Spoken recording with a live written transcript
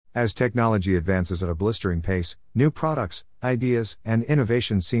As technology advances at a blistering pace, new products, ideas, and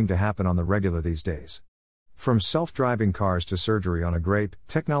innovations seem to happen on the regular these days. From self-driving cars to surgery on a grape,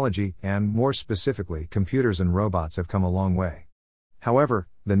 technology, and more specifically, computers and robots have come a long way. However,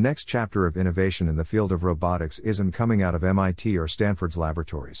 the next chapter of innovation in the field of robotics isn't coming out of MIT or Stanford's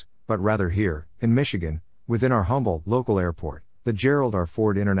laboratories, but rather here, in Michigan, within our humble, local airport, the Gerald R.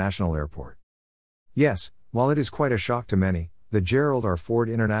 Ford International Airport. Yes, while it is quite a shock to many, the Gerald R. Ford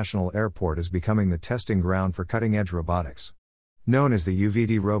International Airport is becoming the testing ground for cutting-edge robotics. Known as the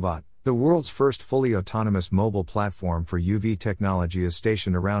UVD robot, the world's first fully autonomous mobile platform for UV technology is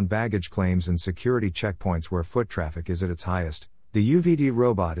stationed around baggage claims and security checkpoints where foot traffic is at its highest. The UVD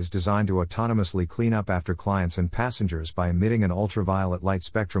robot is designed to autonomously clean up after clients and passengers by emitting an ultraviolet light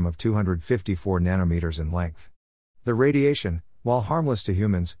spectrum of 254 nanometers in length. The radiation, while harmless to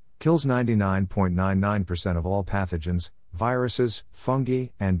humans, kills 99.99% of all pathogens, viruses, fungi,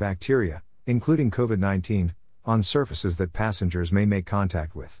 and bacteria, including COVID-19, on surfaces that passengers may make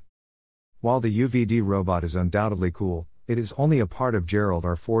contact with. While the UVD robot is undoubtedly cool, it is only a part of Gerald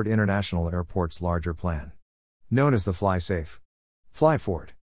R. Ford International Airport's larger plan. Known as the Fly Safe, Fly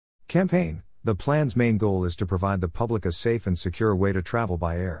Ford campaign, the plan's main goal is to provide the public a safe and secure way to travel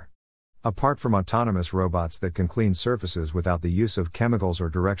by air. Apart from autonomous robots that can clean surfaces without the use of chemicals or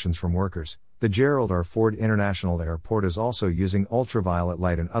directions from workers, the Gerald R. Ford International Airport is also using ultraviolet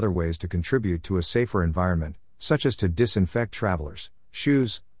light and other ways to contribute to a safer environment, such as to disinfect travelers,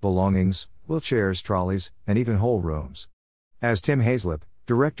 shoes, belongings, wheelchairs, trolleys, and even whole rooms. As Tim Hazlip,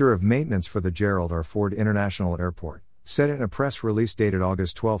 Director of Maintenance for the Gerald R. Ford International Airport, said in a press release dated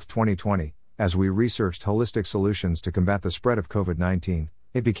August 12, 2020, as we researched holistic solutions to combat the spread of COVID-19,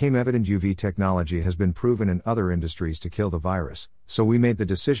 it became evident UV technology has been proven in other industries to kill the virus, so we made the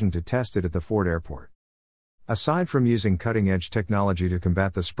decision to test it at the Ford Airport. Aside from using cutting-edge technology to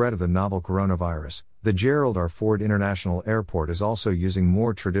combat the spread of the novel coronavirus, the Gerald R. Ford International Airport is also using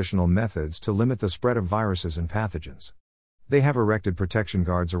more traditional methods to limit the spread of viruses and pathogens. They have erected protection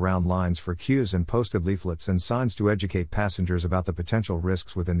guards around lines for queues and posted leaflets and signs to educate passengers about the potential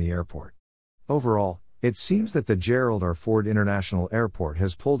risks within the airport. Overall, it seems that the Gerald R. Ford International Airport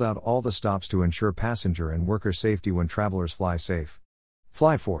has pulled out all the stops to ensure passenger and worker safety when travelers fly safe.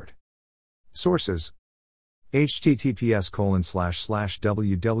 Fly Ford. Sources: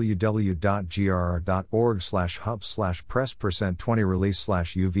 https://www.grr.org/hub/press%20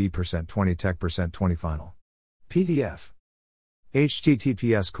 release/uv%20 tech%20 final. PDF.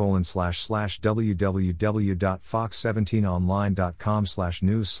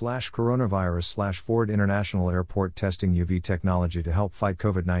 https://www.fox17online.com/news/coronavirus/Ford International Airport testing UV technology to help fight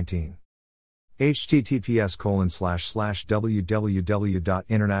COVID-19.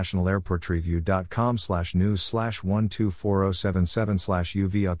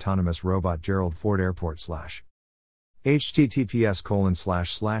 https://www.internationalairportreview.com/news/124077/UV autonomous robot Gerald Ford Airport/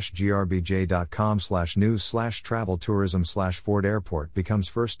 https://grbj.com/news/travel tourism/Ford Airport becomes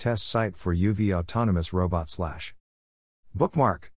first test site for UV autonomous robot/ Bookmark